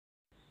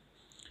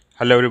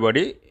Hello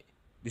everybody.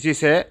 This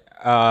is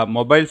a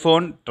mobile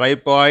phone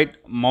tripod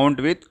mount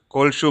with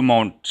cold shoe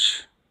mount.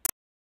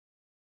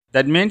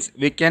 That means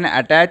we can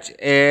attach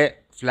a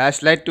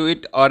flashlight to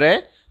it or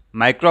a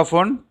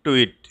microphone to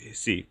it.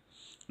 See,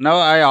 now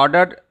I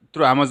ordered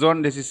through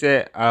Amazon. This is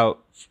a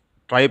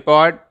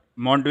tripod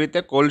mount with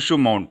a cold shoe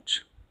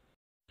mount.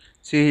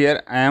 See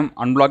here, I am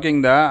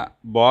unblocking the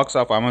box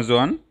of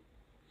Amazon.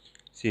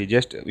 See,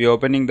 just we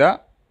opening the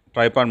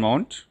tripod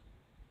mount.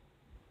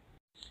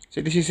 See,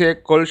 this is a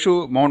cold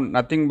shoe mount,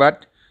 nothing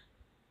but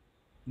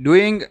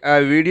doing a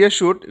video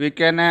shoot. We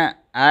can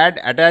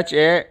attach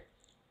a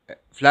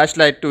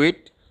flashlight to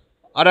it,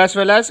 or as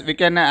well as we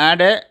can add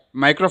a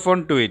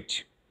microphone to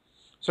it.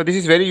 So this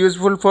is very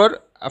useful for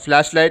a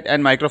flashlight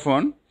and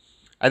microphone.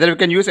 Either we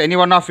can use any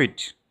one of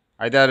it,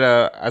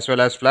 either as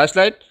well as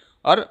flashlight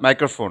or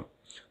microphone.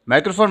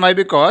 Microphone, why?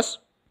 Because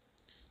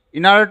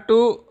in order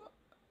to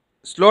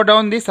slow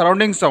down the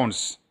surrounding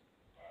sounds.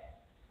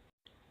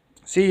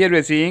 See here we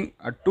are seeing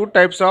two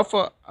types of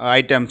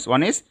items.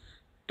 One is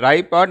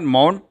tripod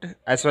mount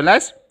as well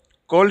as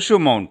cold shoe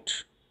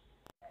mount.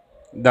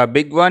 The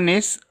big one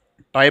is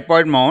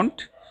tripod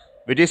mount,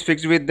 which is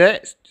fixed with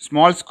the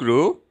small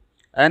screw,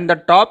 and the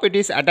top it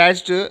is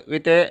attached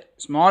with a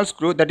small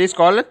screw, that is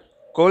called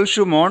cold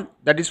shoe mount,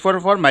 that is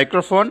for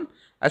microphone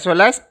as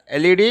well as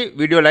LED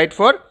video light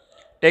for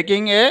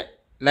taking a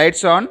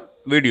lights on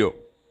video.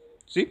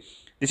 See,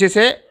 this is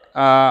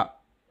a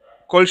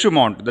cold shoe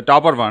mount, the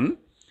topper one,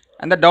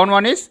 and the down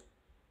one is,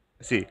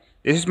 see,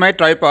 this is my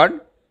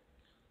tripod.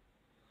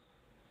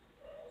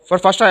 For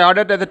first I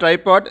ordered the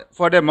tripod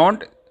for the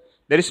mount.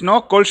 There is no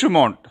cold shoe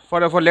mount.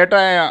 For later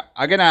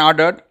I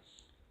ordered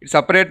it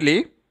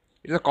separately.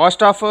 It's a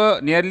cost of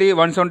nearly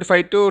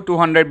 175 to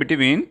 200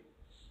 between.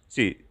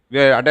 See,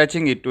 we are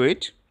attaching it to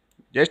it.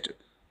 Just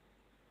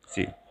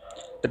see,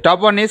 the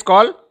top one is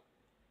called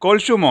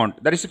cold shoe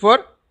mount. That is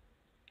for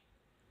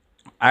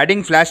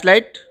adding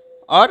flashlight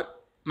or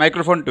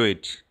microphone to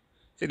it.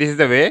 See, this is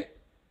the way.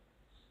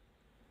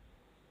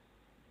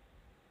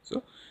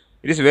 So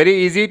it is very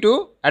easy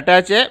to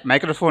attach a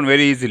microphone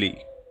very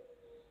easily.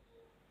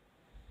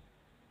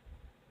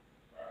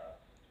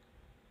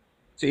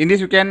 So in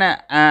this we can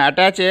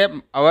attach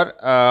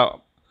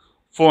our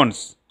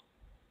phones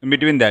in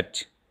between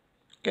that.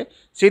 Okay.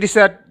 See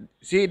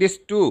this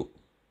two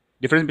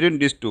difference between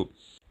these two.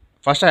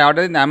 First I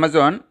ordered in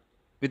Amazon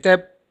with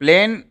a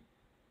plain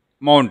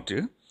mount.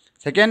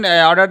 Second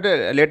I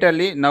ordered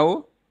laterly.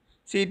 Now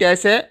see it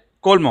as a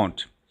cold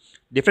mount.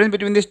 Difference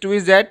between these two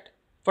is that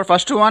for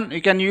first one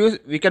we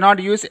cannot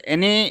use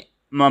any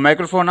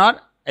microphone or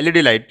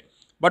LED light.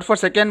 But for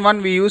second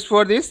one we use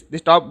for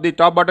the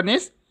top button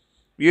is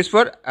used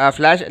for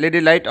flash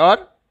LED light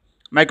or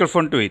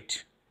microphone to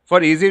it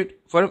for easy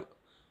for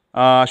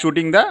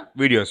shooting the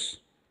videos.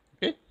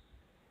 Okay.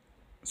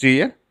 See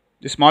here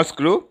the small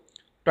screw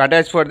to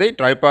attach for the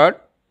tripod.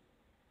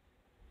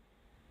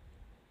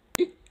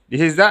 This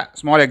is the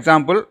small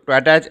example to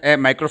attach a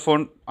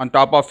microphone on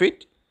top of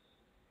it.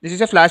 This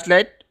is a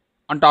flashlight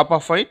on top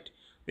of it.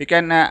 We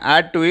can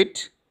add to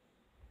it.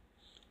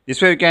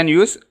 This way we can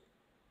use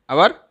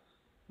our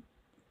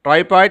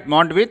tripod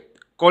mount with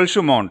cold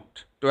shoe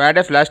mount to add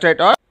a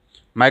flashlight or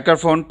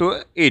microphone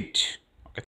to it.